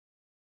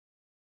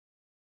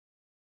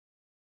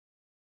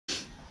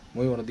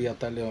Muy buenos días,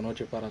 tardes o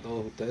noches para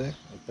todos ustedes.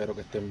 Espero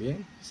que estén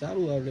bien,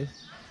 saludables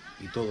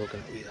y todo que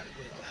la vida les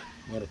pueda dar.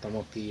 Bueno,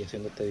 estamos aquí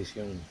haciendo esta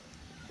edición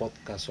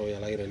podcast hoy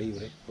al aire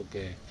libre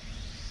porque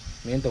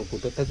mientras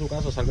usted esté en su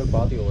casa, salga al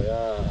patio,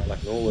 vea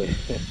las nubes,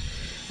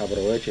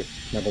 aproveche.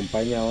 Me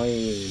acompaña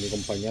hoy mi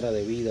compañera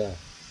de vida,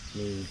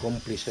 mi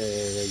cómplice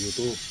de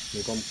YouTube,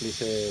 mi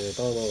cómplice de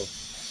todo.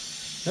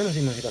 Déjame si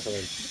me necesitas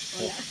saber.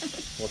 Hola.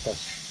 ¿Cómo estás?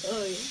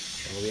 Todo bien.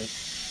 ¿Todo bien?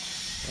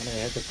 Bueno,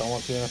 mi gente,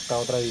 estamos aquí en esta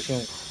otra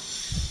edición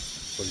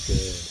porque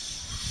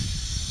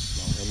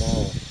nos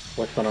hemos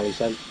puesto a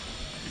analizar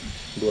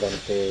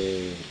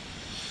durante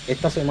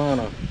esta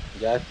semana.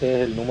 Ya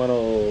este es el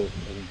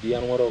día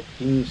número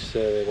 15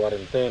 de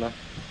cuarentena,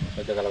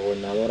 desde que la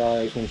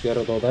gobernadora hizo un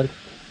cierre total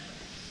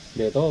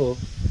de todo.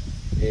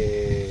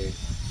 Se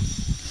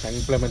han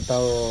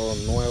implementado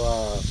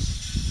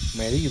nuevas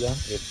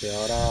medidas.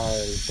 Ahora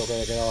el toque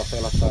de queda va a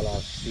ser hasta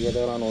las 7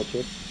 de la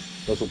noche.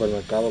 Los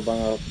supermercados van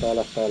a estar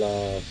hasta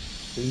las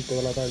 5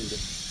 de la tarde.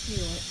 Y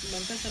va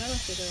a empezar a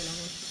las 7 de la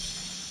noche.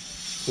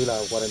 Sí, la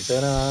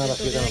cuarentena a El las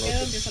toque 7 de de la queda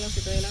noche. empieza a las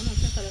 7 de la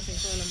noche hasta las 5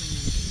 de la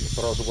mañana.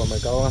 Pero los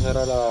supermercados van a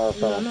cerrar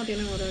hasta... No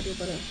tienen horario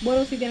para...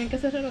 Bueno, sí tienen que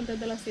cerrar antes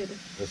de las 7.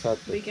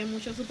 Exacto. Vi que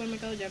muchos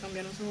supermercados ya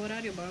cambiaron sus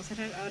horarios. Van a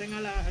cerrar,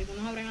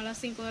 algunos abren a las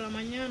 5 de la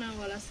mañana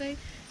o a las 6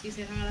 y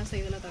cierran a las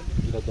 6 de la tarde.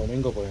 Y los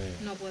domingos pues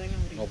No pueden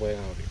abrir. no pueden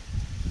abrir.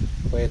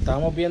 Pues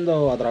estábamos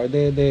viendo a través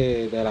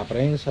de la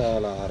prensa,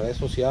 las redes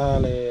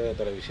sociales,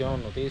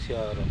 televisión, noticias,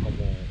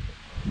 como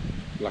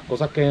las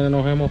cosas que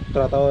nos hemos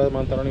tratado de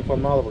mantener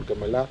informados, porque en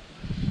verdad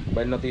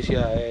ver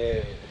noticias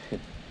es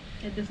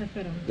Es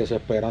desesperante.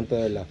 desesperante,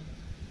 de verdad.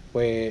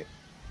 Pues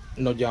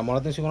nos llamó la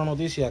atención una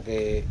noticia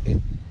que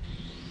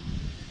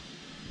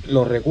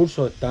los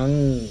recursos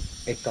están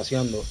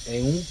escaseando.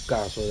 En un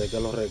caso de que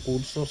los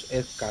recursos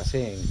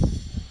escaseen,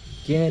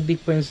 ¿quién es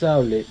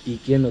dispensable y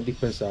quién no es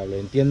dispensable?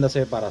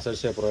 Entiéndase, para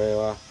hacerse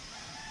pruebas,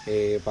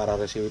 para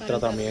recibir Para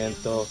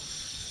tratamiento,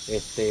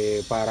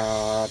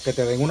 para que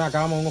te den una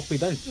cama en un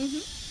hospital.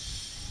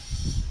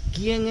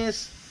 ¿Quién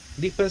es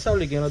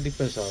dispensable y quién no es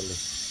dispensable?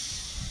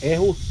 ¿Es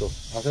justo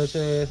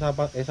hacerse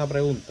esa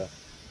pregunta?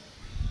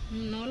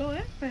 No lo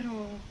es, pero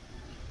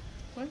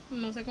pues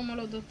no sé cómo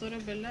los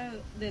doctores, ¿verdad?,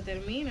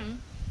 determinan,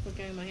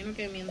 porque me imagino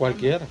que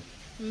Cualquiera.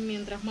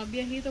 mientras más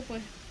viejito,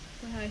 pues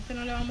a este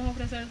no le vamos a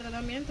ofrecer el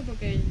tratamiento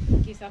porque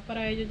quizás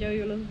para ellos ya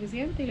vivió lo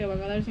suficiente y le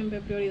van a dar siempre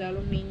prioridad a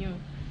los niños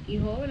y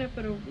jóvenes,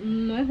 pero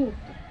no es justo.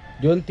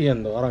 Yo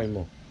entiendo ahora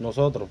mismo,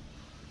 nosotros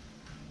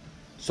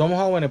somos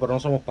jóvenes pero no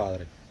somos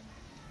padres.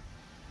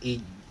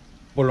 Y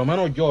por lo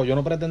menos yo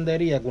no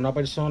pretendería que una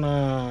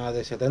persona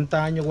de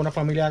 70 años con una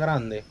familia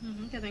grande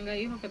Que tenga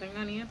hijos, que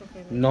tenga nietos.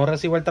 no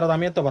reciba el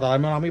tratamiento para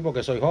dármelo a mí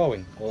porque soy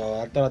joven, o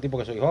dártelo a ti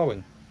porque soy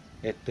joven.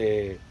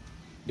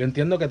 Yo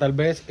entiendo que tal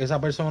vez esa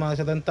persona de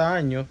 70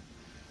 años,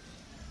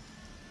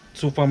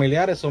 sus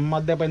familiares son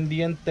más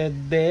dependientes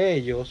de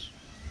ellos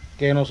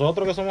que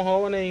nosotros que somos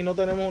jóvenes y no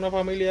tenemos una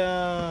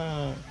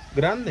familia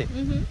grande.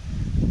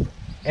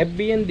 Es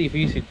bien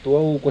difícil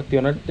tú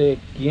cuestionarte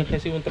quién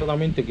recibe un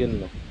tratamiento y quién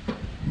no.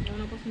 Es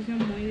una posición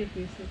muy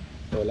difícil.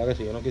 De verdad que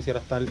si yo no quisiera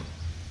estar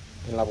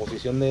en la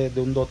posición de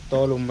un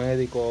doctor, un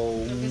médico,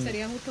 Creo que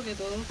sería justo que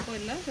todos,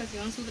 ¿verdad?,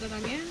 reciban su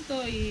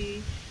tratamiento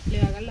y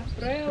le hagan las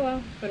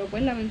pruebas, pero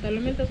pues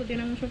lamentablemente eso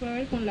tiene mucho que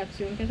ver con la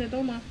acción que se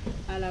toma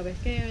a la vez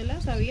que,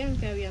 ¿verdad?, sabían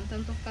que habían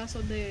tantos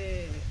casos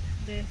de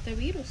este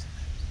virus,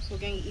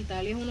 porque en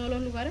Italia es uno de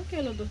los lugares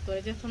que los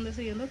doctores ya están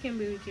decidiendo quién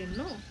vive y quién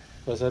no.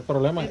 Pues ese es el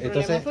problema. El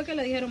problema fue que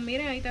le dijeron,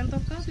 mire, hay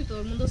tantos casos y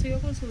todo el mundo siguió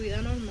con su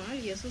vida normal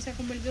y eso se ha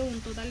convertido en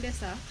un total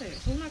desastre.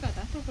 Eso es una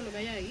catástrofe lo que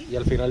hay ahí. Y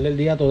al final del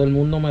día todo el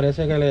mundo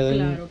merece que le den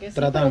Claro que sí,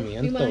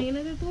 tratamiento,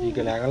 imagínate tú, y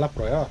que le hagan las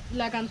pruebas.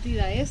 la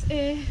cantidad es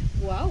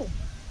wow,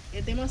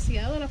 es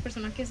demasiado las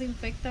personas que se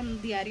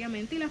infectan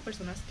diariamente y las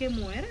personas que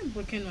mueren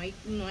porque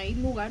no hay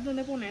lugar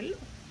donde ponerlo.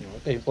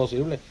 No, que es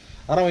imposible.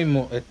 Ahora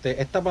mismo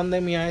esta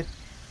pandemia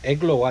es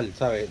global,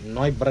 ¿sabes?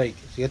 No hay break.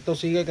 Si esto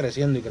sigue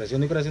creciendo y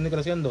creciendo y creciendo y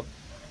creciendo,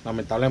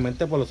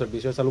 lamentablemente pues los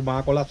servicios de salud van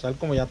a colapsar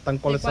como ya están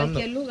colapsando.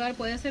 En cualquier lugar,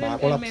 puede ser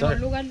el mejor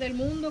lugar del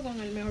mundo con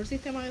el mejor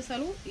sistema de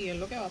salud y es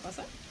lo que va a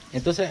pasar.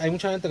 Entonces hay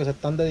mucha gente que se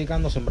están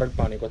dedicando a sembrar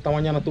pánico. Esta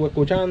mañana estuve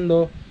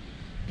escuchando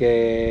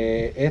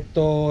que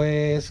esto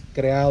es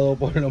creado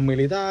por los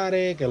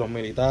militares, que los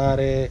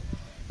militares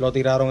lo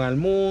tiraron al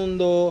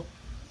mundo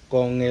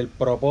con el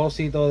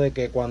propósito de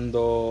que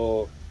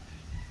cuando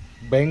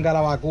venga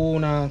la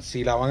vacuna,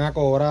 si la van a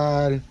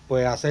cobrar,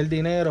 pues hacer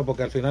dinero,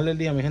 porque al final del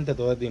día, mi gente,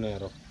 todo es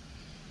dinero.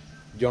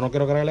 Yo no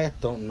quiero creer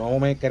esto, no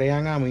me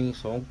crean a mí,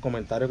 son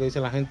comentarios que dice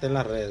la gente en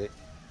las redes,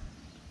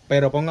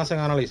 pero pónganse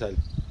a analizar.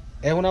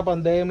 Es una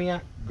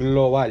pandemia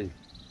global,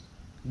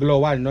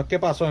 no es que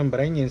pasó en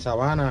Breña, en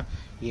Sabana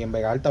y en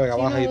Vega Alta, Vega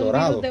Baja y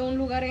Dorado. De un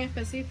lugar en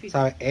específico.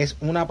 ¿Sabes? Es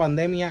una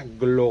pandemia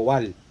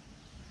global.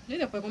 Y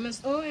después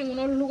comenzó en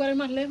unos lugares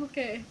más lejos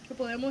que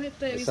podemos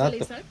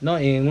visualizar.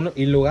 No,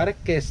 y lugares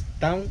que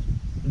están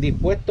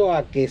dispuestos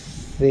a que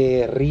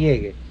se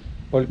riegue.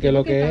 Porque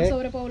lo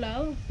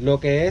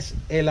que es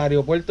el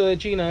aeropuerto de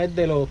China es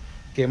de los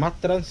que más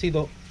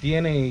tránsito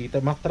tienen y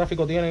más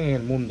tráfico tienen en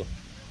el mundo.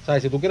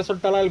 ¿Sabes? Si tú quieres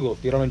soltar algo,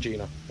 tíralo en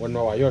China, o en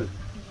Nueva York,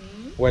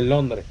 Ujú. o en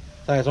Londres.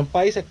 ¿Sabes? Son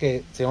países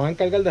que se van a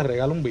encargar de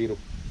regalar un virus.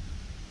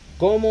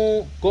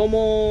 ¿Cómo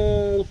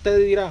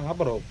ustedes dirán? Ah,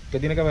 pero ¿qué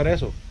tiene que ver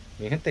eso?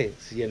 Mi gente,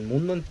 si el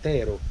mundo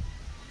entero,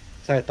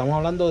 ¿sabes? Estamos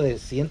hablando de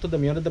cientos de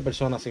millones de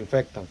personas se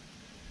infectan,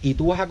 y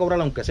tú vas a cobrar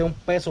aunque sea un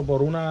peso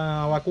por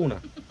una vacuna,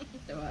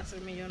 Te vas a hacer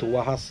tú vas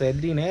millonario. a hacer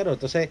dinero.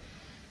 Entonces,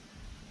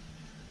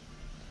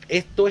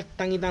 esto es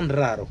tan y tan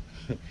raro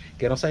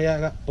que no se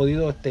haya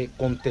podido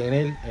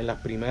contener en las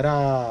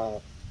primeras,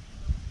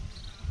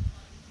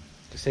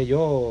 qué sé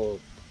yo,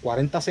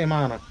 40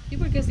 semanas. Sí,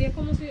 porque sí es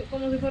como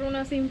si fuera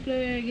una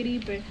simple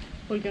gripe,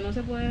 porque no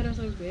se puede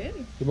resolver.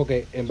 Sí,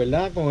 porque en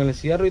verdad con el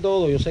encierro y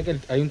todo, yo sé que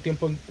hay un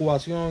tiempo de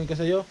incubación y qué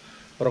sé yo,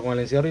 pero con el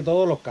encierro y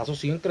todo, los casos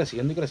siguen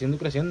creciendo y creciendo y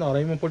creciendo. Ahora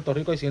mismo en Puerto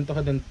Rico hay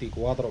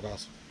 174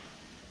 casos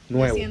De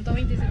nuevos.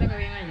 127 que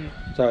habían ayer.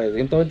 ¿Sabes?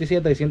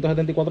 127 y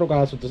 174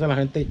 casos. Entonces la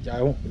gente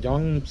ya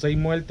van 6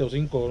 muertes o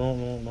 5,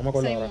 no me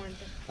acuerdo 6 ahora. muertes.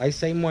 Hay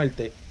 6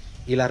 muertes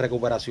y las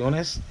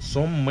recuperaciones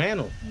son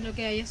menos. Lo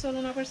que hay es solo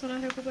una persona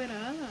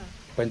recuperada.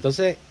 Pues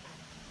entonces,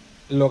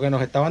 lo que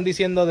nos estaban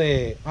diciendo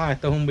de,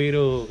 esto es un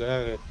virus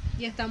que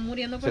Y están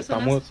muriendo se está,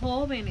 personas gente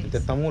jóvenes.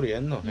 está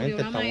muriendo, Murió gente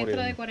una está maestra de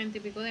muriendo. 40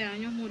 y pico de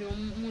años, murió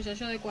un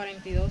muchacho de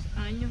 42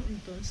 años.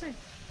 Entonces,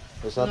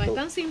 no es Exacto.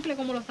 tan simple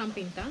como lo están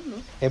pintando.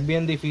 Es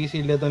bien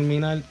difícil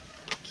determinar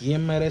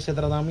quién merece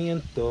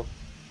tratamiento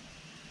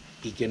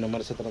y quién no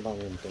merece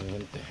tratamiento, mi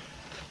gente.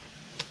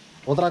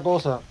 Otra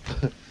cosa,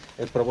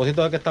 el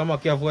propósito de que estamos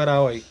aquí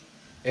afuera hoy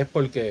es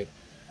porque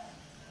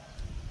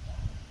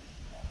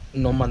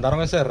nos mandaron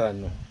a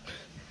encerrarnos.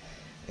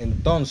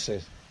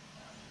 Entonces,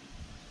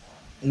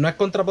 no es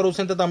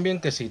contraproducente también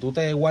que si tú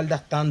te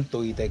guardas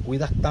tanto y te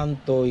cuidas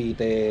tanto y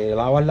te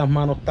lavas las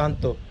manos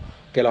tanto,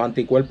 que los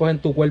anticuerpos en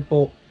tu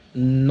cuerpo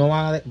no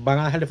van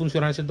a dejar de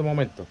funcionar en cierto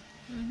momento.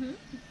 Ujú.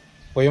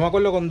 Pues yo me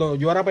acuerdo cuando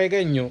yo era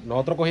pequeño,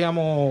 nosotros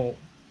cogíamos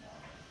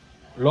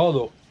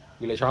lodo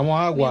y le echábamos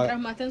agua. Mientras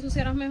más te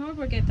ensuciaras mejor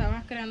porque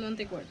estabas creando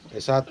anticuerpos.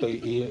 Exacto,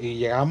 y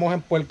llegamos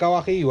en puerca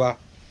arriba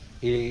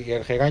y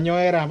el regaño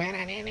era,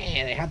 mira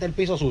nene, déjate el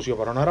piso sucio,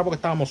 pero no era porque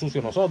estábamos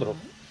sucios nosotros.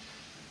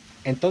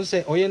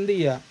 Entonces, hoy en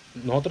día,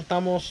 nosotros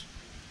estamos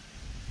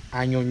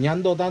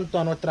añoñando tanto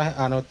a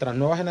nuestras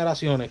nuevas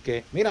generaciones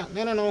que, mira,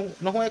 nene,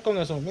 no juegues con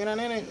eso, mira,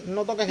 nene,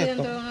 no toques Y esto.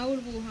 dentro de una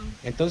burbuja,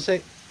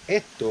 Entonces,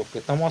 esto que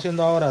estamos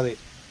haciendo ahora de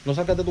no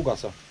salgas de tu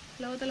casa,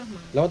 lávate las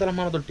manos. lávate las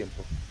manos todo el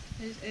tiempo.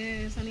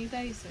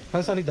 Sanitizer.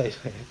 Hand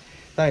sanitizer.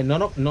 ¿Sabes?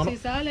 No. Si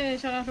sales,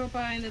 echa la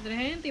ropa en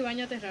detergente y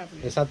bañate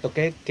rápido. Exacto.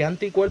 ¿Qué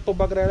anticuerpos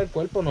va a crear el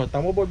cuerpo? Nos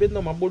estamos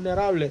volviendo más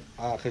vulnerables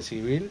a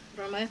recibir. El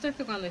problema de esto es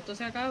que cuando esto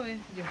se acabe,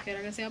 Dios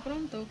quiera que sea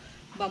pronto,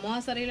 vamos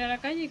a salir a la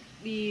calle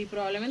y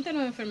probablemente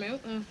nos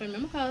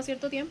enfermemos cada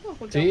cierto tiempo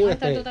porque Sí, vamos a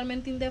estar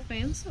totalmente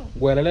indefensos.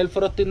 huele el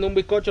frosting de un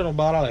bizcocho nos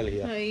va a dar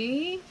alergia.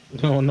 Ahí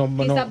No.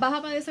 quizás vas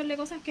a padecer de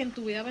cosas que en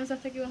tu vida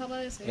pensaste que ibas a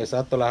padecer.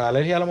 Exacto. Las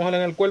alergias a lo mejor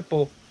en el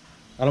cuerpo.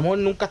 A lo mejor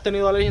nunca has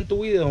tenido alergia en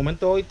tu vida y de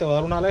momento hoy te va a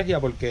dar una alergia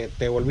porque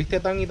te volviste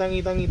tan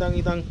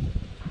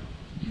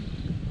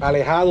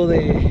alejado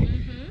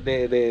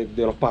de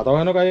los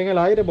patógenos que hay en el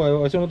aire. Pues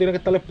eso no tiene que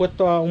estar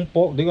expuesto a un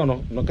poco. Digo,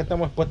 no es que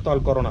estemos expuestos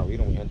al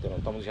coronavirus, mi gente, no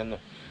estamos diciendo.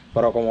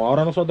 Pero como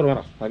ahora nosotros,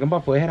 mira, alguien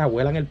para afuera,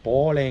 huelan el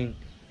polen,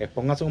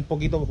 expónganse un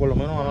poquito por lo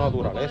menos a la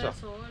naturaleza.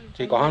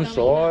 Si cojan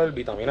sol,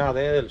 vitamina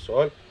D del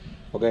sol.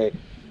 Porque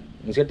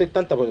en cierto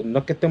instante, pues no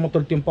es que estemos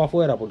todo el tiempo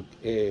afuera,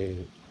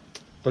 porque,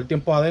 todo el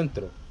tiempo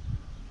adentro.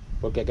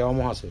 Porque ¿qué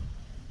vamos a hacer?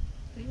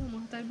 Sí,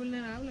 vamos a estar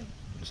vulnerables.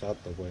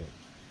 Exacto, pues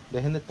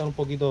dejen de estar un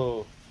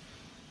poquito.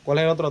 ¿Cuál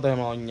es el otro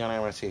tema, doña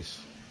Nemesis?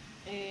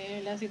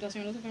 La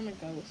situación en los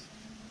supermercados.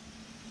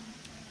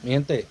 Mi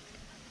gente,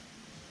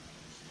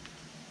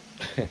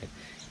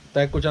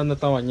 está escuchando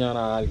esta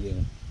mañana a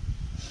alguien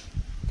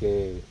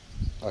que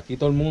aquí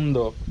todo el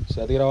mundo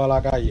se ha tirado a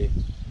la calle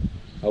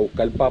a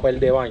buscar papel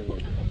de baño.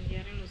 A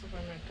cambiar en los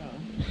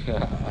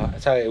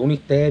supermercados. ¿Sabes? Una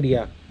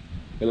histeria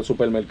en los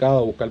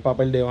supermercados a buscar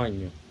papel de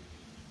baño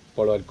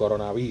por lo del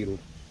coronavirus,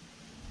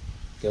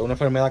 que es una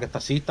enfermedad que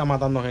sí está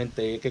matando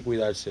gente y hay que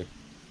cuidarse.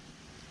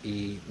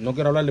 Y no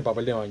quiero hablar de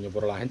papel de baño,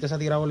 pero la gente se ha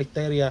tirado a la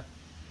histeria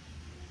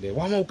de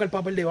vamos a buscar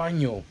papel de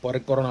baño por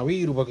el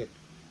coronavirus, porque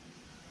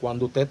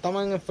cuando ustedes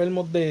estaban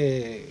enfermos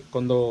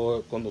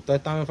cuando ustedes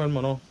estaban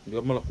enfermos, no,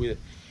 Dios me los cuide.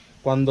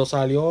 Cuando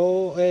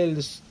salió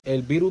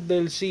el virus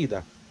del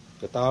SIDA,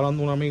 que estaba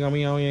hablando una amiga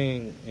mía hoy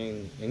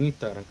en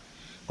Instagram,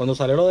 cuando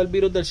salió lo del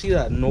virus del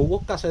SIDA, no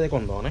hubo escasez de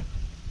condones.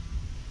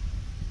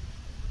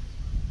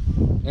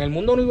 En el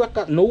mundo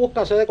no hubo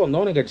escasez de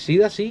condones, que el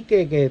SIDA sí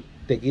que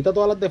te quita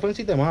todas las defensas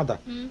y te mata.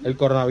 El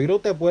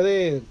coronavirus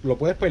lo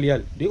puedes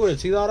pelear. Digo, el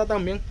SIDA ahora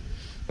también.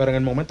 Pero en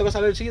el momento que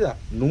sale el SIDA,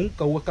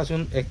 nunca hubo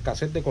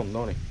escasez de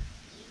condones.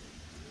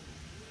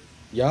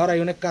 Y ahora hay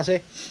una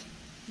escasez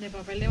de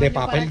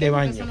papel de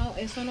baño.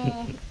 Eso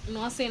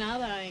no hace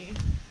nada en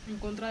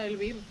contra del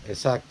virus.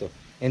 Exacto.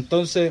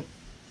 Entonces,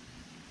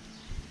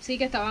 sí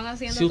que estaban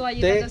haciendo si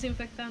toallitas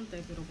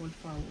desinfectantes, pero por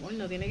favor,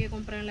 no tiene que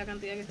comprar en la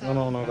cantidad que estaba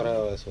no comprando.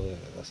 creo eso de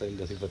hacer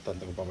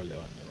desinfectante con papel de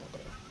baño, no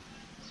creo.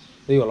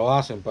 Digo, lo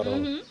hacen, pero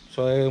Ujú.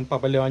 eso es un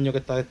papel de baño que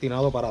está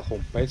destinado para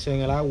romperse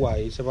en el agua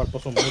e irse para el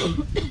pozo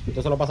muro.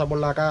 Usted se lo pasa por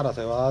la cara,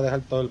 se va a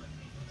dejar toda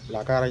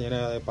la cara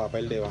llena de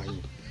papel de baño.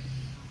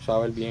 Eso va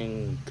a ver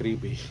bien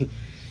creepy.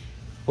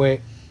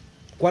 Pues,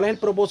 ¿cuál es el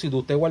propósito?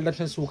 Usted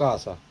guardarse en su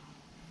casa,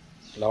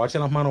 lavarse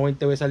las manos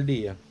 20 veces al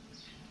día,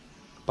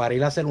 para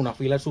ir a hacer una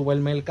fila al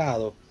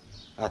supermercado,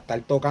 a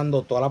estar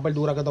tocando todas las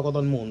verduras que tocó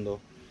todo el mundo,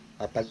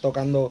 a estar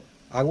tocando,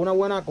 haga una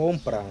buena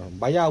compra,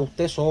 vaya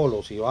usted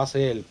solo, si va a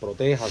hacer,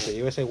 protéjase,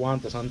 lleve ese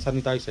guante,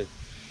 sanitizer,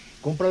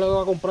 compre lo que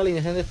va a comprar y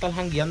dejen de estar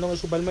jangueando en el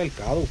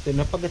supermercado. Usted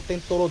no es para que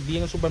estén todos los días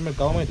en el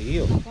supermercado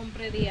metidos. No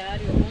compre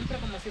diario, compre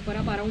como si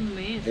fuera para un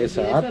mes.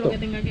 Eso es lo que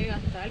tenga que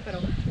gastar, pero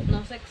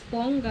no se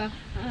exponga.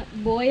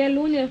 Voy el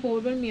lunes, después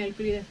vuelvo el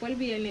miércoles y después el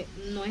viernes.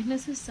 No es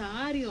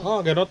necesario.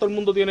 No, que no todo el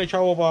mundo tiene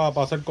chavo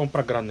para hacer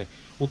compras grandes.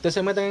 Usted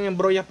se mete en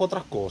embrollas por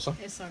otras cosas.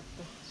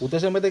 Exacto. Usted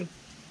se mete en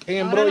Ahora,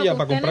 embrollas lo que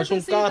para usted comprarse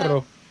necesita, un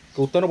carro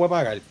que usted no puede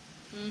pagar.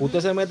 Usted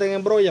se mete en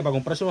embrollas para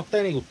comprarse unos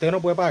tenis que usted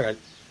no puede pagar.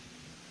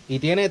 Y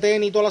tiene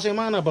tenis toda la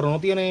semana, pero no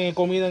tiene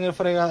comida en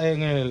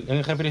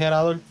el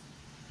refrigerador.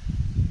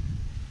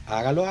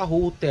 Hagan los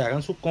ajustes,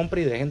 hagan sus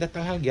compras y dejen de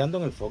estar jangueando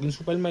en el fucking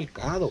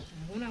supermercado.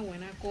 Es una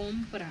buena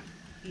compra.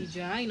 Y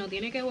ya, y no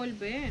tiene que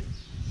volver.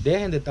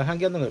 Dejen de estar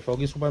jangueando en el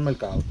fucking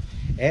supermercado.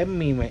 Es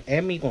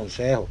mi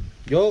consejo.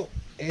 Yo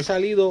he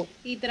salido.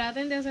 Y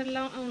traten de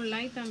hacerla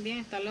online también.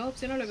 Están las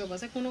opciones. Lo que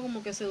pasa es que uno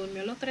como que se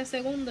durmió en los 3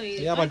 segundos.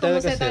 Y aparte como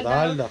de que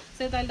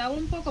se tardaba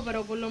un poco,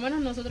 pero por lo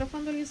menos nosotros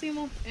cuando lo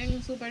hicimos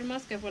en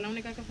Supermas, que fue la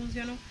única que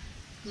funcionó,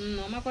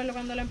 no me acuerdo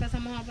cuando la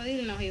empezamos a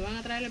pedir, nos iban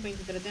a traer el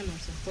 23 de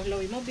marzo. Pues lo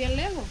vimos bien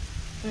lejos,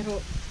 pero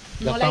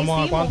Ya no la estamos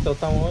hicimos. a cuánto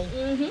estamos hoy.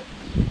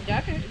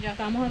 Ya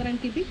estábamos a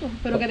 30 y pico.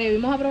 Pero que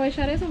debimos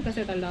aprovechar eso, aunque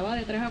se tardaba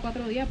de 3 a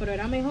 4 días, pero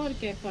era mejor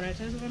que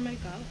exponerse al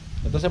supermercado.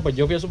 Entonces pues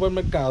yo fui al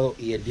supermercado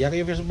y el día que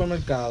yo fui al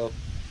supermercado,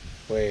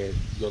 pues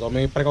yo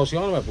tomé mis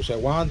precauciones, me puse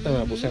guantes,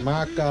 me puse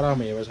máscara,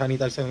 me llevé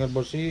sanitizer en el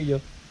bolsillo.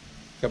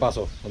 ¿Qué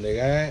pasó? Cuando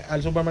llegué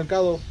al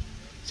supermercado,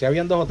 sí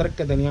habían 2 o 3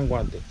 que tenían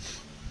guantes,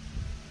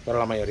 pero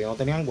la mayoría no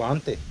tenían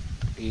guantes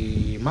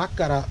y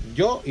máscara.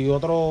 Yo y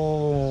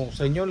otro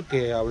señor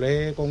que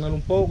hablé con él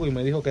un poco y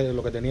me dijo que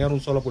lo que tenía era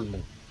un solo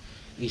pulmón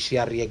y se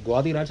arriesgó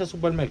a tirarse al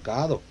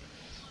supermercado.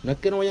 No es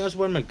que no vayan al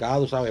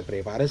supermercado, ¿sabes?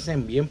 Prepárense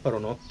bien,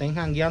 pero no estén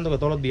jangueando que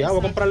todos los días voy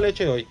a comprar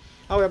leche hoy,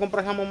 voy a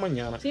comprar jamón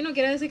mañana. Sí, no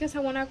quiere decir que esa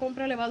buena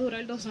compra le va a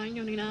durar 2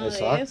 años ni nada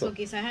de eso.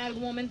 Quizás en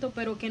algún momento,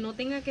 pero que no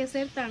tenga que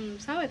ser tan,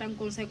 ¿sabe? Tan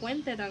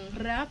consecuente, tan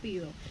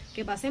rápido.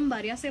 Que pasen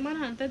varias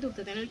semanas antes de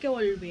usted tener que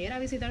volver a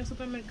visitar el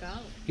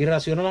supermercado. Y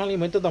raciona los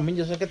alimentos también.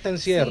 Yo sé que este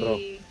encierro,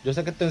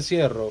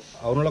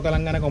 a uno lo que le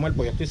dan ganas de comer,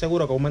 pues yo estoy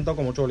seguro que ha aumentado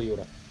con 8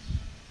 libras.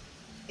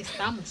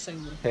 Estamos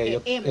seguros.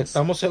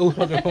 Estamos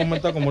seguros que ha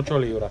aumentado con 8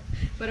 libras.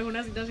 Pero es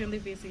una situación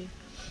difícil.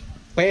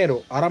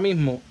 Pero ahora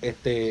mismo,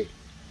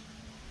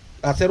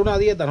 hacer una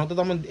dieta,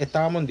 nosotros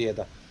estábamos en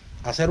dieta.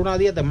 Hacer una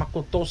dieta es más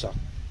costosa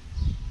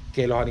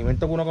que los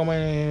alimentos que uno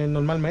come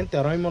normalmente.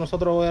 Ahora mismo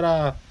nosotros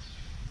era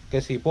que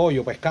si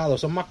pollo, pescado,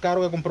 eso es más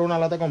caro que comprar una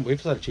lata con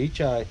beef,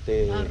 salchicha,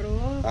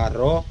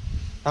 arroz,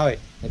 ¿sabes?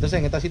 Entonces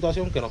en esta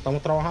situación que no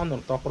estamos trabajando,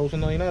 no estamos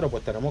produciendo dinero,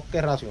 pues tenemos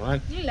que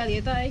racionar. Y en la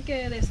dieta hay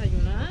que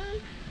desayunar,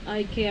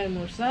 hay que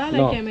almorzar,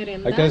 hay que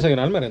merendar. Hay que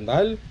desayunar,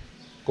 merendar,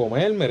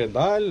 comer,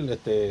 merendar,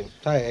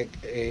 ¿sabes?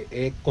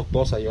 Es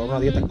costosa, llevar una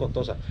dieta es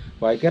costosa.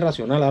 Pues hay que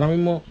racionar. Ahora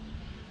mismo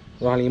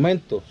los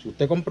alimentos, si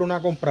usted compra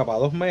una compra para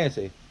 2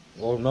 meses,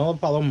 o no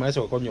para 2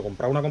 meses, coño,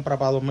 comprar una compra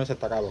para 2 meses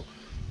está caro.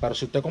 Pero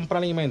si usted compra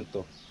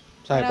alimentos,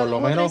 ¿sabes? Por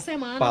lo menos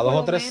para 2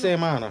 o 3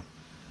 semanas,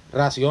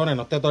 raciones,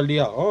 no esté todo el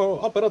día,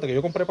 espérate que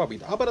yo compré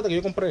papitas, espérate que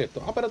yo compré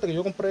esto, espérate que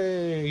yo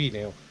compré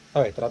guineo.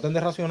 ¿Sabes? Traten de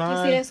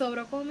racionar. Y si le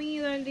sobró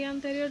comida el día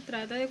anterior,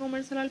 trate de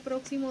comérsela el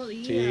próximo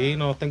día. Sí,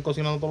 no estén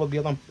cocinando todos los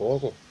días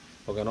tampoco.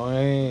 Porque no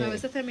es. A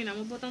veces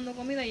terminamos botando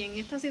comida y en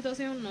esta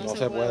situación no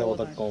se puede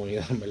botar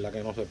comida, en verdad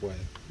que no se puede.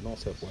 No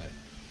se puede.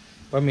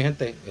 Pues mi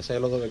gente, ese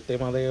es el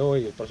tema de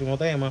hoy. El próximo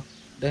tema,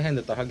 dejen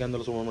de estar hackeando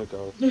los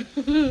supermercados.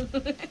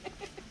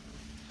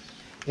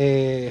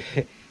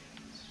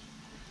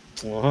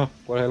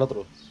 ¿Cuál es el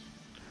otro?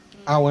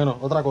 Bueno,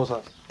 otra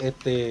cosa.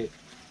 Que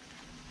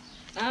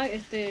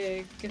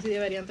si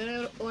deberían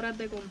tener horas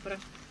de compra.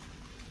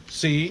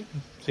 Sí,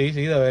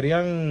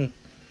 deberían.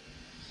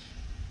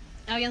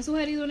 Habían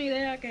sugerido una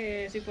idea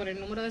que si por el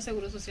número de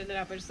seguro social de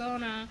la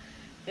persona,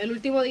 el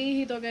último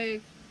dígito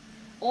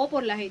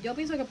yo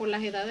pienso que por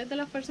las edades de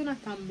las personas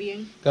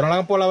también. Que no lo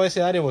hagan por el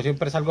abecedario, porque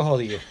siempre salgo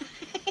jodido.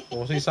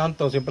 Como soy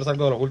santo, siempre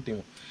salgo de los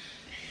últimos.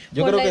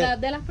 Por la edad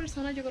de las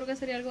personas yo creo que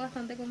sería algo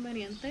bastante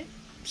conveniente.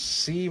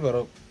 Sí,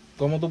 pero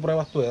 ¿cómo tú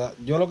pruebas tu edad?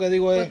 Yo lo que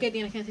digo es... Porque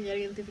tienes que enseñar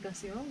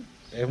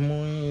identificación. Es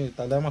muy...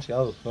 tarda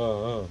demasiado.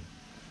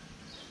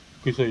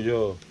 ¿Qué soy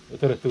yo?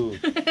 Este eres tú.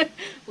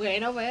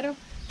 Bueno, pero...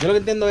 Yo lo que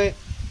entiendo es...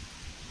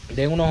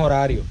 den unos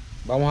horarios.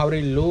 Vamos a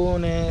abrir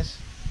lunes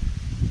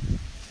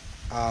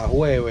a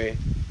jueves.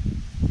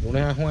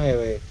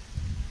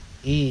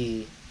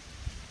 Y...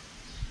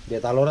 de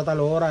tal hora a tal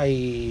hora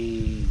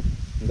y...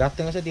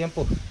 gasten ese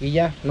tiempo. Y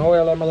ya, no voy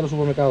a hablar más de los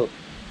supermercados.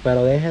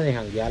 Pero dejen de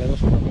janguear en los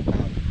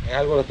supermercados. es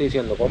algo que le estoy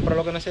diciendo, compra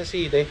lo que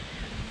necesite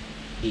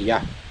y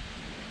ya.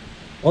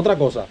 Otra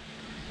cosa,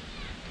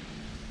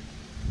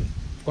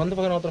 ¿cuándo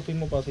fue que nosotros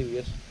fuimos para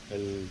CVS?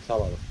 El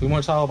sábado. Fuimos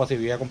el sábado para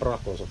CVS a comprar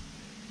unas cosas.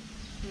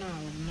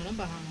 No nos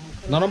bajamos.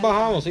 No nos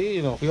bajamos,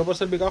 sí, nos fuimos por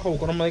Servicajo a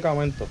buscar unos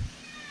medicamentos.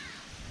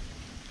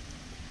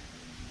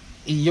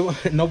 Y yo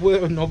no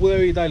pude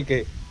evitar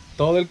que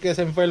todo el que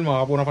se enferma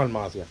va por una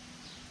farmacia.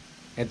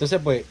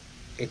 Entonces, pues,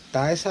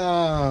 está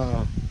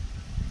esa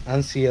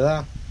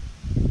ansiedad,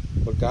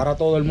 porque ahora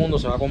todo el mundo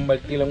se va a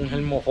convertir en un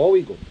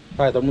germofóbico.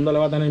 ¿Sabes? Todo el mundo le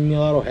va a tener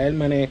miedo a los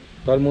gérmenes,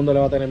 todo el mundo le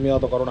va a tener miedo a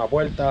tocar una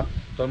puerta,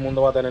 todo el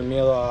mundo va a tener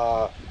miedo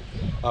a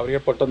abrir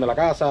el portón de la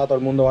casa, todo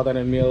el mundo va a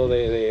tener miedo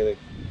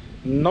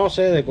no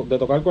sé, de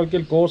tocar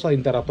cualquier cosa, de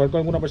interactuar con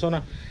alguna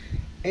persona.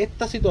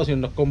 Esta situación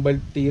nos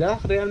convertirá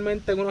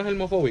realmente en unos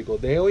germofóbicos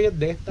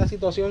de esta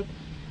situación,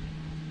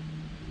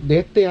 de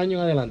este año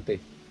en adelante.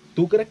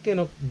 ¿Tú crees que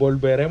nos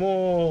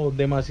volveremos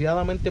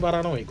demasiadamente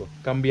paranoicos?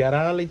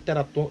 ¿Cambiará la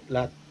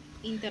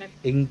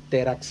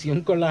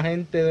interacción con la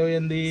gente de hoy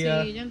en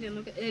día? Sí, yo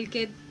entiendo que el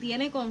que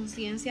tiene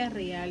conciencia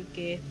real,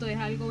 que esto es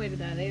algo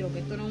verdadero, que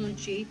esto no es un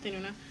chiste ni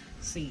una...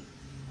 Sí,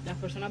 las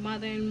personas van a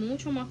tener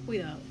mucho más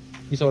cuidado.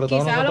 Y sobre todo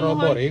quizá nosotros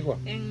los boricuas.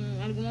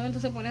 En algún momento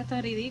se pone hasta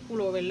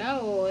ridículo,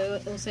 ¿verdad? O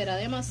será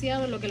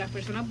demasiado en lo que las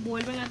personas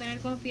vuelven a tener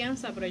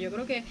confianza, pero yo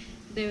creo que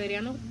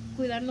deberíamos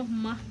cuidarnos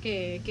más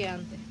que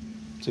antes.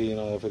 Sí,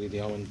 no,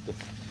 definitivamente.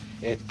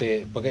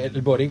 Porque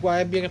el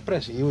boricua es bien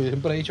expresivo. Yo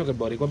siempre he dicho que el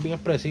boricua es bien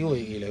expresivo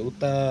y le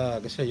gusta,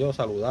 qué sé yo,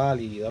 saludar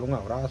y dar un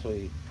abrazo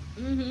y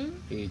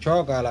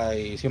chócala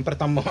y siempre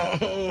estamos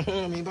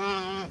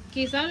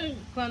quizás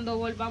cuando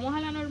volvamos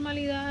a la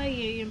normalidad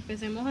y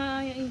empecemos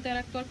a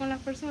interactuar con las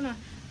personas,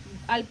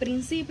 al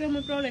principio es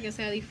muy probable que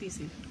sea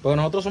difícil. Porque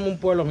nosotros somos un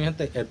pueblo, mi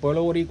gente, el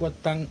pueblo boricua es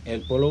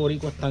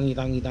tan y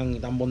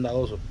tan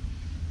bondadoso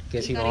que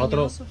y si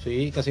cariñoso.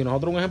 que si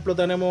nosotros un ejemplo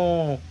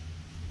tenemos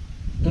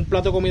un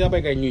plato de comida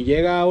pequeño y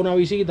llega una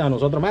visita,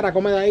 nosotros, mira,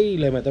 come de ahí, y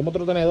le metemos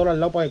otro tenedor al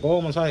lado para que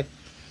coma, ¿sabes?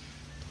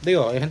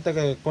 Digo, hay gente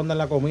que esconde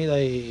la comida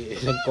y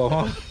se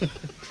encojona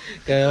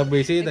que los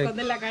visiten.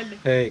 Esconden la carne.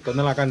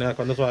 Esconden la carne,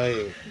 esconden eso ahí.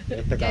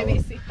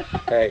 Cabrón.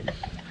 Hey.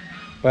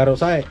 Pero,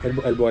 ¿sabes?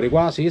 El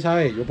boricua así,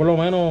 ¿sabes? Yo por lo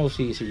menos,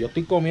 si yo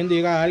estoy comiendo y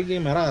llega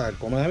alguien, mira,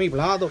 come de mi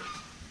plato.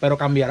 Pero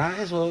cambiará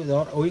eso, de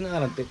hoy en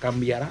adelante,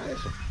 cambiará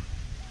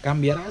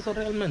eso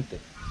realmente.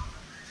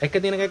 Es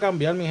que tiene que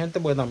cambiar, mi gente,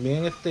 porque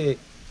también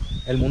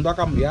el mundo ha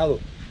cambiado.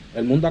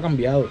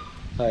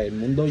 ¿Sabes? El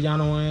mundo ya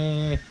no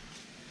es...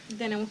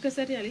 Tenemos que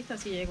ser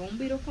realistas. Si llega un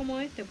virus como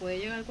este, puede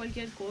llegar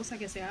cualquier cosa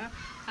que sea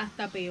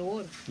hasta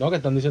peor. No, que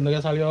están diciendo que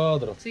ya salió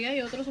otro. Sí,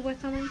 hay otro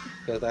supuestamente.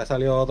 Que ya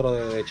salió otro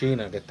de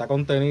China, que está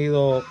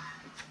contenido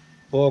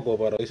poco,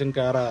 pero dicen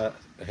que ahora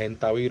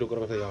gentavirus,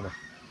 creo que se llama.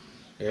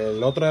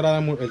 El otro era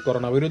el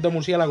coronavirus de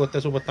murciélago,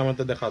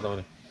 supuestamente es de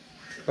ratones.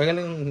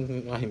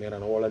 Ay, mira,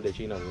 no voy a hablar de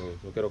China porque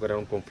no quiero crear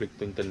un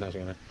conflicto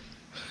internacional.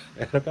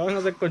 Lo que van a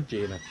hacer con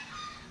China,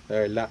 de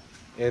verdad.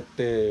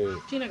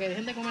 China, que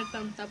dejen de comer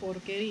tanta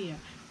porquería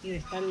y de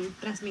estar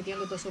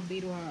transmitiendo todos esos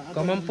virus a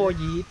comen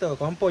pollito,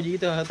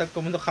 y van a estar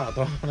comiendo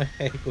ratones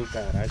y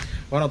cucarachas.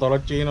 Bueno, todos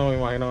los chinos me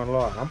imagino que no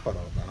lo hagan, pero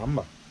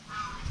caramba.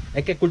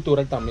 Es que es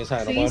cultural también,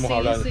 ¿sabes? No podemos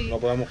hablar, no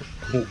podemos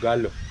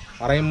juzgarlo.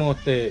 Ahora mismo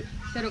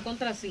pero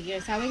contra sí,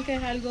 saben que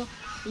es algo,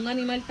 un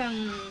animal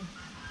tan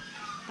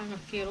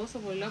asqueroso,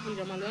 por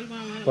llamarlo de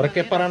alguna manera. Pero es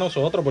que es para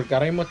nosotros, porque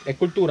ahora mismo es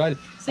cultural.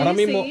 Sí, ahora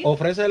mismo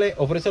ofrécele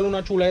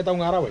una chuleta a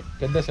un árabe,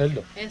 que es de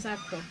cerdo.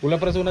 Exacto. Tú le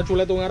ofreces una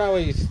chuleta a un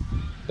árabe y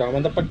te va a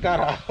mandar para el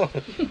carajo.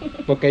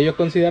 Porque ellos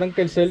consideran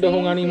que el cerdo es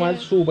un animal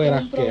súper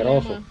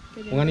asqueroso.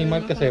 Un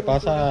animal que se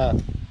pasa...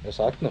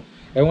 Exacto.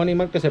 Es un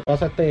animal que se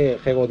pasa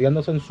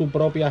regodeándose en su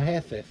propia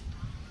heces.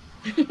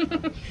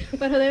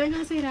 Pero deben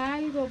hacer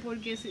algo,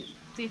 porque si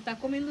estás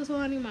comiendo esos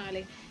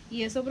animales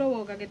y eso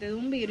provoca que te dé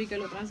un virus y que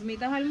lo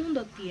transmitas al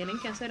mundo, tienen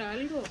que hacer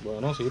algo.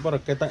 Bueno, sí, pero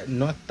es que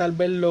no es tal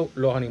vez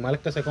los animales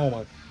que se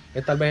coman,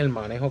 es tal vez el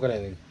manejo que le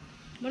den.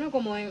 Bueno,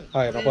 como no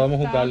podemos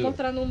juzgarlo. Estaban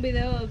mostrando un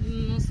video,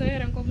 no sé,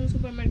 eran como un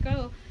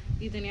supermercado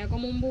y tenía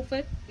como un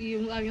buffet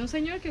y había un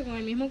señor que con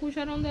el mismo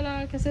cucharón de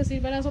la que se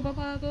sirve la sopa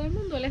para todo el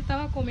mundo, él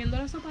estaba comiendo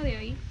la sopa de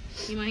ahí.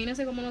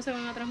 Imagínense cómo no se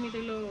van a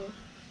transmitir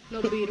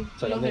los virus,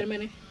 los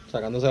gérmenes.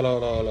 Sacándose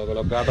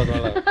los gatos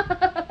con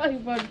la... Ay,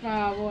 por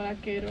favor,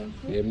 asqueroso.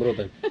 Bien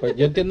brutal. Pues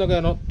yo entiendo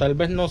que tal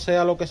vez no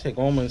sea lo que se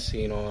comen,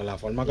 sino la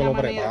forma que lo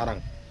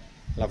preparan.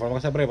 La forma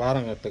que se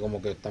preparan,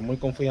 como que están muy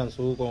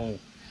confianzudos con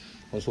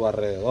sus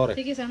alrededores.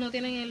 Sí, quizás no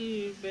tienen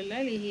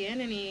el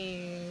higiene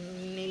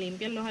ni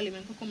limpian los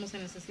alimentos como se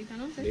necesita,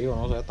 ¿no? ¿Sí? Digo,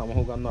 no sé, estamos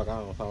jugando acá,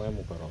 no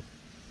sabemos, pero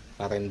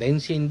la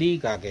tendencia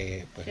indica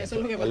que pues, eso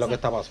es lo que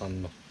está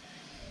pasando.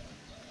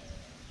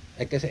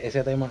 Es que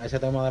ese tema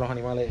de los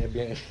animales es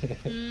bien,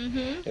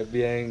 es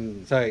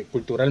bien, ¿sabes?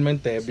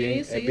 Culturalmente es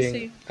bien,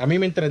 Sí. A mí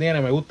me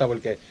entretiene, me gusta,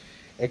 porque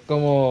es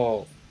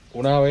como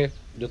una vez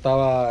yo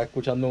estaba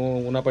escuchando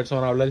una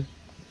persona hablar,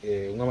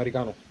 un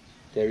americano,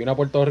 que vino a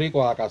Puerto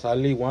Rico a cazar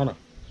iguana.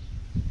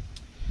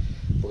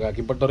 Porque aquí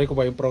en Puerto Rico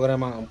pues, hay un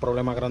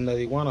problema grande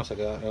de iguana, es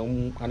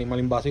un animal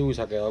invasivo y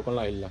se ha quedado con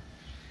la isla.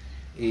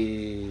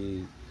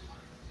 Y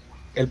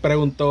él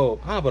preguntó,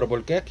 pero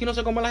 ¿por qué aquí no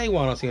se comen las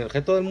iguanas si en el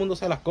resto del mundo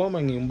se las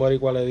comen? Y un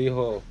boricua le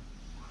dijo,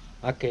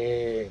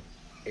 que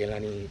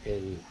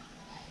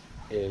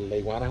la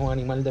iguana es un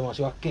animal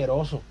demasiado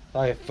asqueroso,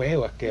 ¿sabes?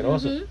 Feo,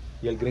 asqueroso.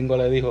 Y el gringo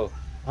le dijo,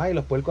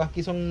 los puercos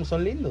aquí son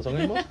lindos, son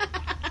hermosos,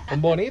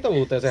 son bonitos,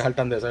 porque ustedes se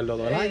saltan de hacerlo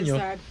todo el año.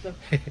 Exacto.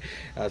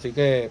 Así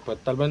que, pues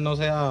tal vez no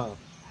sea...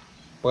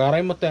 Pues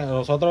ahora mismo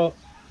nosotros,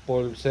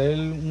 por ser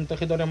un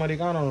territorio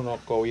americano, nos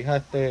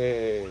cobija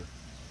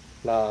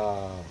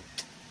la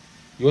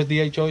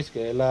USDA Choice,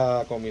 que es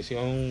la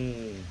Comisión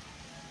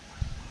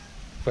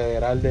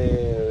Federal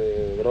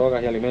de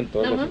Drogas y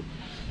Alimentos.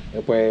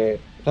 Pues,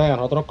 ¿sabes? A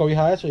nosotros nos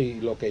cobija eso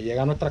y lo que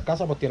llega a nuestras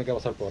casas pues tiene que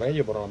pasar por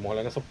ellos. Pero a lo mejor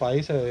en esos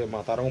países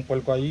mataron un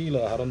puerco allí, lo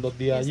dejaron 2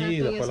 días allí y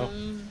después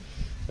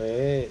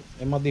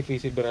es más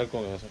difícil bregar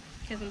con eso.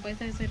 Que son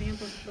países que se rigen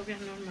por sus propias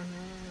normas,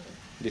 ¿no?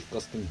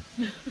 Disgusting.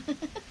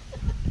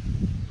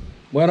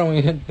 Bueno,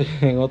 mi gente,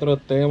 en otros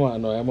temas,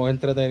 nos hemos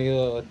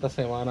entretenido esta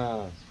semana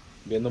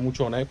viendo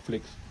mucho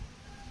Netflix.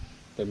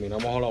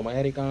 Terminamos All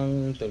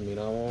American,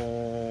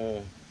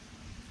 terminamos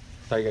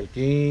Tiger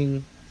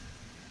King,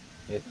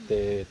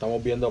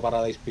 estamos viendo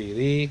Paradise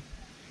PD.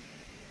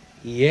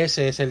 Y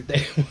ese es el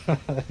tema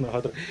de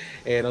nosotros.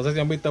 No sé si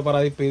han visto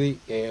Paradise PD,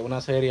 que es una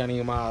serie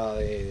animada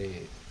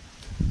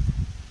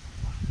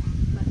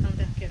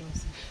bastante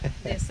asquerosa,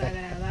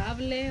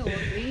 desagradable,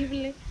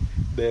 horrible.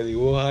 De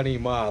dibujos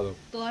animados.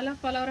 Todas las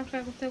palabras que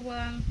usted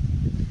pueda,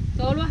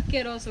 todo lo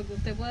asqueroso que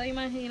usted pueda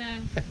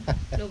imaginar,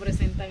 lo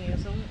presentan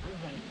ellos. Son,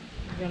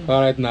 bueno,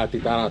 No, es nasty,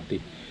 está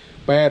nasty.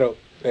 Pero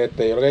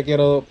yo lo que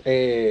quiero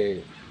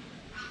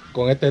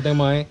con este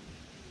tema es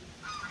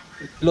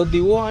los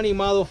dibujos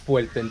animados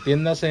fuertes,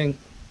 entiéndase,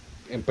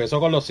 empezó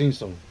con los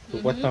Simpsons,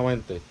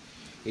 supuestamente.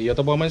 Y yo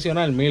te puedo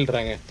mencionar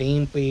Milran,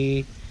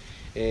 Stimpy,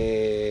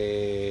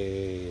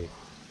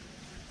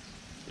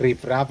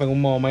 Riff Raff en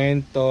un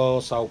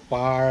momento, South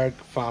Park,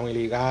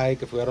 Family Guy,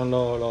 que fueron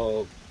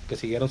los que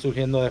siguieron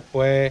surgiendo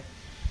después.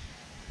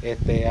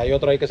 Hay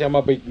otro ahí que se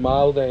llama Big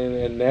Mouth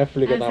en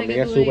Netflix, que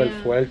también es súper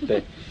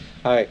fuerte.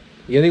 A ver,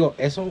 y yo digo,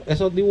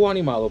 esos dibujos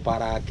animados,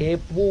 ¿para qué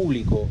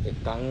público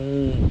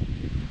están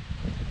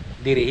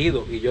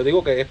dirigidos? Y yo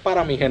digo que es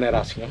para mi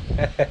generación,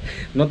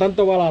 no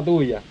tanto para la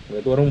tuya,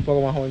 porque tú eres un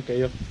poco más joven que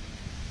yo.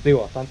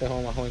 Digo, bastante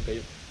más joven que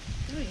yo.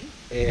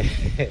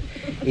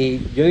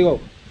 Y yo digo,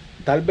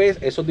 tal vez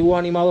esos dibujos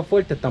animados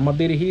fuertes están más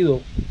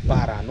dirigidos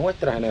para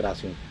nuestra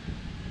generación.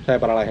 O sea,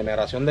 para la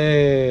generación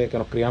de que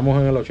nos criamos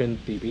en el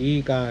 80 y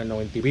pica, el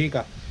 90 y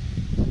pica.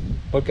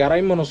 Porque ahora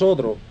mismo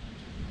nosotros,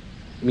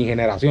 mi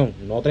generación,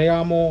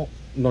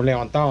 nos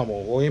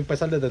levantábamos, voy a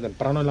empezar desde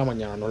temprano en la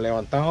mañana, nos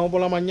levantábamos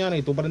por la mañana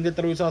y tú prendías el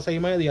televisor a las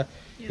 6:30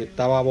 y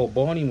estaba Bob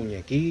Bunny,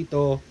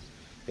 muñequitos,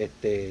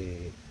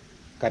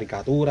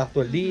 caricaturas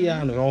todo el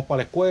día, nos íbamos para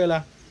la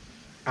escuela,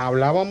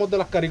 hablábamos de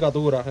las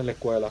caricaturas en la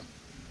escuela,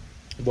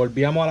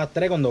 volvíamos a las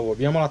 3, cuando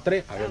volvíamos a las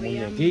 3 había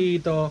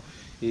muñequitos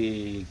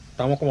y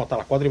estábamos como hasta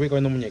las 4 y pico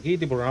viendo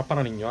muñequitos y programas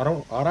para niños.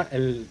 Ahora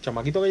el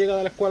chamaquito que llega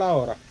de la escuela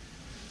ahora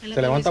se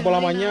levanta por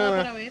la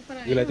mañana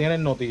y le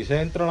tienen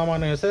Noticentro al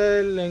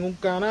amanecer en un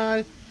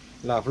canal,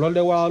 La Flor de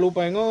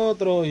Guadalupe en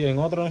otro, y en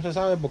otro no se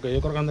sabe porque yo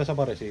creo que han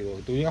desaparecido.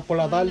 Y tú llegas por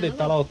la tarde y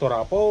está la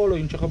doctora Apolo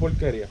y un choque de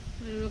porquería.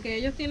 Lo que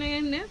ellos tienen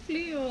es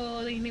Netflix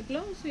o Disney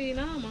Plus y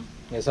nada más.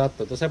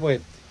 Exacto, entonces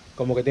pues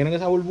como que tienen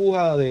esa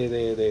burbuja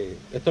de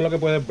esto es lo que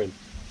puedes ver.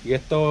 Y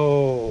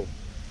esto,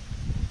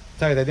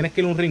 ¿sabes? Te tienes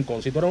que ir a un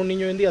rincón. Si tú eres un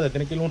niño hoy en día, te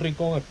tienes que ir a un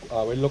rincón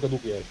a ver lo que tú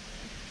quieres.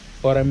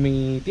 Pero en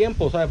mi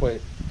tiempo, ¿sabes?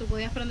 Pues tú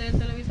podías prender el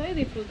televisor y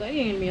disfrutar,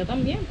 y en el mío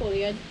también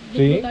podías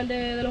disfrutar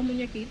de los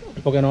muñequitos.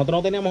 Porque nosotros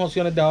no teníamos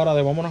opciones de ahora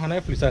de vámonos a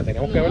Netflix, ¿sabes?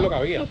 Teníamos que ver lo que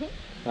había.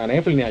 A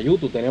Netflix ni a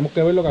YouTube, teníamos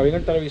que ver lo que había en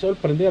el televisor,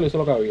 prendíalo y eso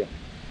es lo que había.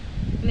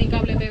 Ni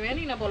cable TV,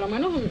 ni nada, por lo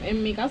menos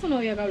en mi caso no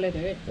había cable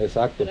TV.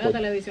 Exacto. Era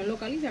televisión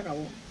local y se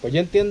acabó. Pues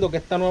yo entiendo que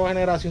esta nueva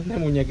generación de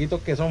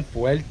muñequitos que son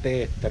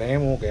fuertes,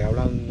 extremos, que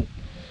hablan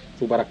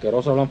súper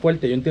asquerosos, hablan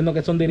fuerte, yo entiendo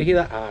que son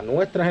dirigidas a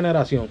nuestra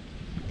generación,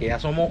 que ya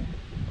somos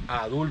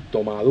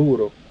adultos,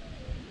 maduros,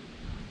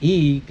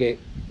 y que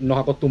nos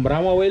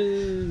acostumbramos a ver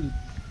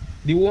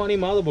dibujos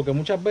animados, porque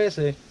muchas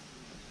veces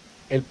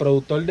el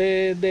productor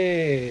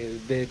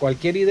de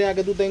cualquier idea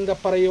que tú tengas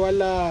para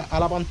llevarla a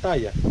la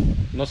pantalla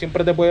no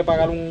siempre te puede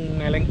pagar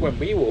un elenco en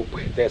vivo,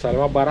 pues te sale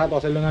más barato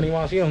hacerlo en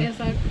animación.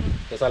 Exacto.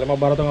 Te sale más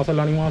barato en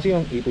hacerlo en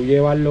animación y tú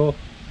llevarlo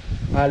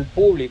al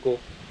público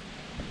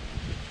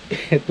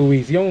tu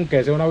visión,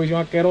 que sea una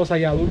visión asquerosa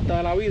y adulta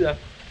de la vida,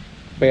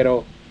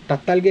 pero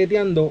estás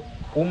targeteando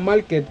un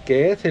market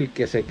que es el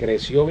que se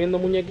creció viendo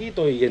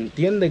muñequitos y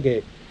entiende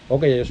que,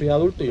 ok, yo soy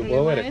adulto y yo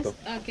puedo ver esto.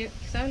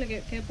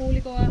 ¿Sabes qué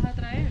público vas a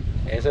atraer?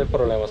 Ese es el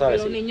problema,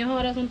 ¿sabes? Los niños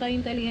ahora son tan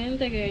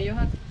inteligentes que ellos,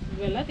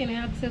 ¿verdad?, tienen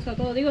acceso a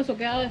todo. Digo, eso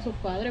queda de sus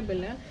padres,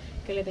 ¿verdad?,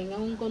 que le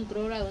tengan un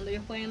control a donde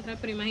ellos pueden entrar.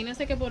 Pero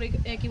imagínense que por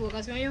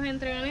equivocación ellos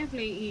entren a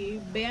Netflix y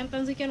vean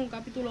tan siquiera un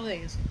capítulo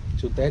de eso.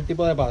 Si usted es el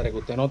tipo de padre que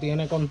usted no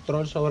tiene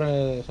control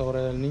sobre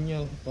el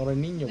niño,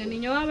 el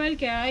niño va a ver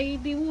que hay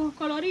dibujos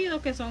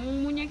coloridos que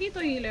son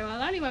muñequitos y le va a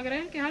dar y va a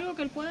creer que es algo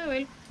que él puede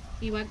ver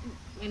y va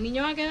El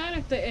niño va a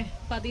quedar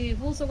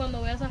patidifuso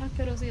cuando vea esas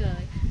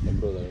asquerosidades. Es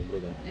brutal, es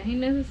brutal. Es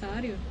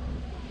innecesario.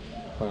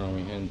 Bueno,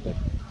 mi gente,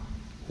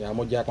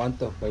 llevamos ya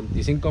 ¿cuántos?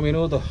 25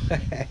 minutos.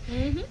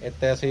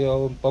 Este ha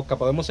sido un podcast.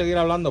 Podemos seguir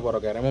hablando, pero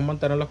queremos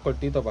mantenerlos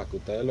cortitos para que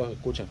ustedes los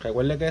escuchen.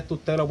 Recuerde que esto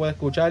usted lo puede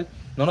escuchar,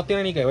 no nos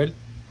tiene ni que ver.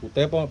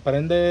 Usted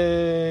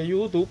prende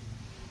YouTube,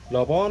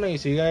 lo pone y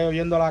sigue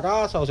oyendo a la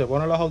casa o se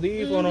pone los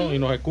audífonos y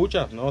nos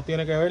escucha. No nos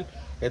tiene que ver.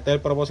 Este es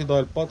el propósito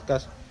del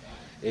podcast.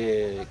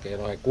 Que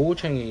nos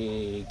escuchen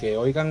y que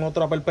oigan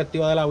otra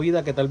perspectiva de la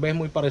vida que tal vez es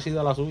muy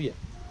parecida a la suya.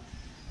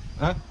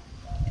 ¿Ah?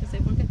 Que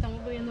sepan que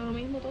estamos viviendo lo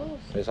mismo todos.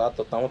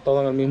 Exacto, estamos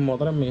todos en el mismo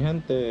tren, mi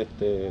gente.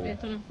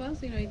 Esto no es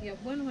fácil, hay días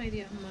buenos, hay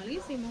días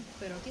malísimos,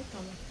 pero aquí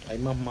estamos. Hay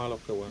más malos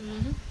que buenos.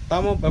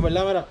 Estamos, es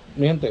verdad, mira,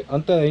 mi gente,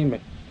 antes de irme.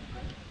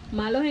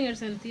 Malos en el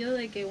sentido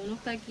de que uno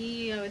está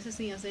aquí a veces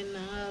sin hacer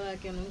nada,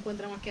 que no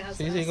encuentra más que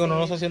hacer. Sí, que uno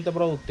no se siente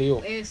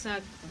productivo.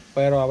 Exacto.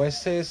 Pero a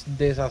veces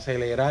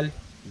desacelerar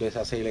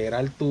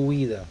tu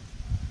vida,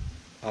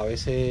 a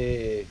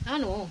veces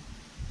No.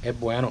 es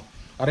bueno.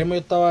 Ahora mismo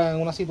yo estaba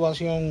en una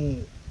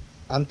situación,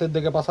 antes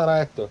de que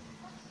pasara esto,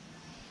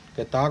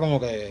 que estaba como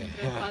que...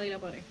 Entre la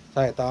pared.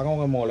 ¿sabes? Estaba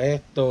como que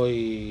molesto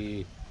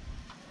y...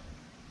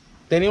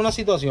 Tenía unas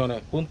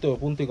situaciones, punto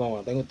y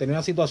coma, tenía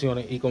unas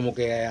situaciones y como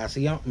que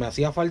me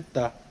hacía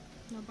falta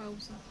Una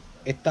pausa.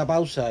 esta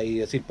pausa y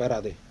decir,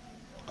 espérate,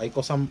 hay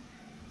cosas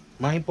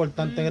más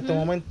importantes en este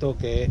momento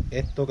que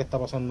esto que está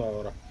pasando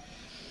ahora.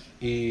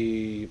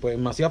 Y pues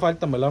me hacía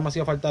falta, en verdad me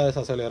hacía falta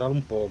desacelerar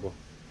un poco.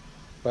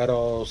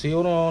 Pero sí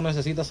uno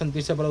necesita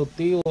sentirse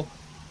productivo,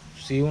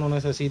 sí uno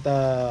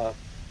necesita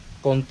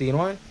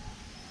continuar,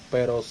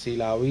 pero si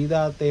la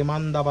vida te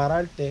manda a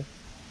pararte,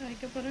 Hay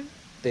que parar.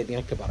 te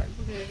tienes que parar.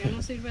 Porque de qué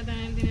nos sirve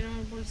tener dinero en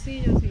el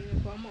bolsillo si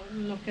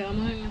nos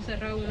quedamos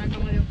encerrados en una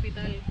cama de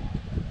hospital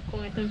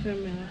con esta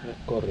enfermedad.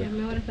 Es correcto. Es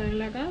mejor estar en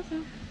la casa.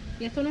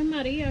 Y esto no es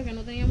María, que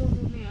no teníamos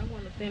luz ni agua,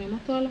 tenemos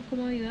todas las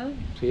comodidades.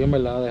 Sí, en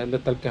verdad, dejen de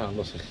estar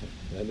quejándose.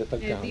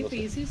 Es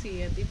difícil,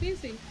 sí, es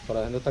difícil. Pero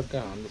dejen de estar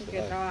quejándose.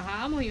 Porque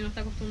trabajamos y uno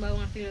está acostumbrado a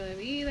un estilo de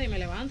vida y me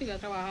levanto y voy a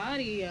trabajar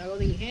y hago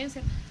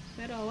diligencia.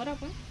 Pero ahora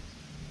pues,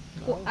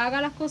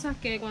 haga las cosas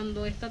que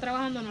cuando está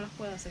trabajando no las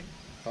puede hacer.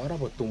 Ahora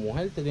pues tu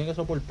mujer te tiene que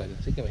soportar,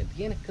 así que me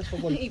tienes que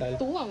soportar. Y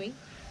tú a mí.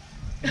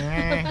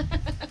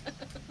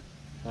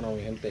 Bueno,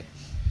 mi gente,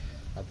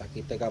 hasta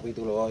aquí este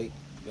capítulo hoy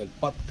del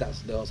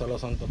podcast de José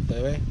Los Santos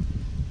TV.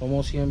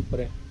 Como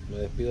siempre, me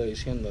despido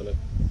diciéndole,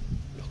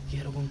 los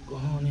quiero con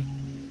cojones,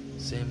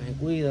 se me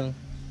cuidan.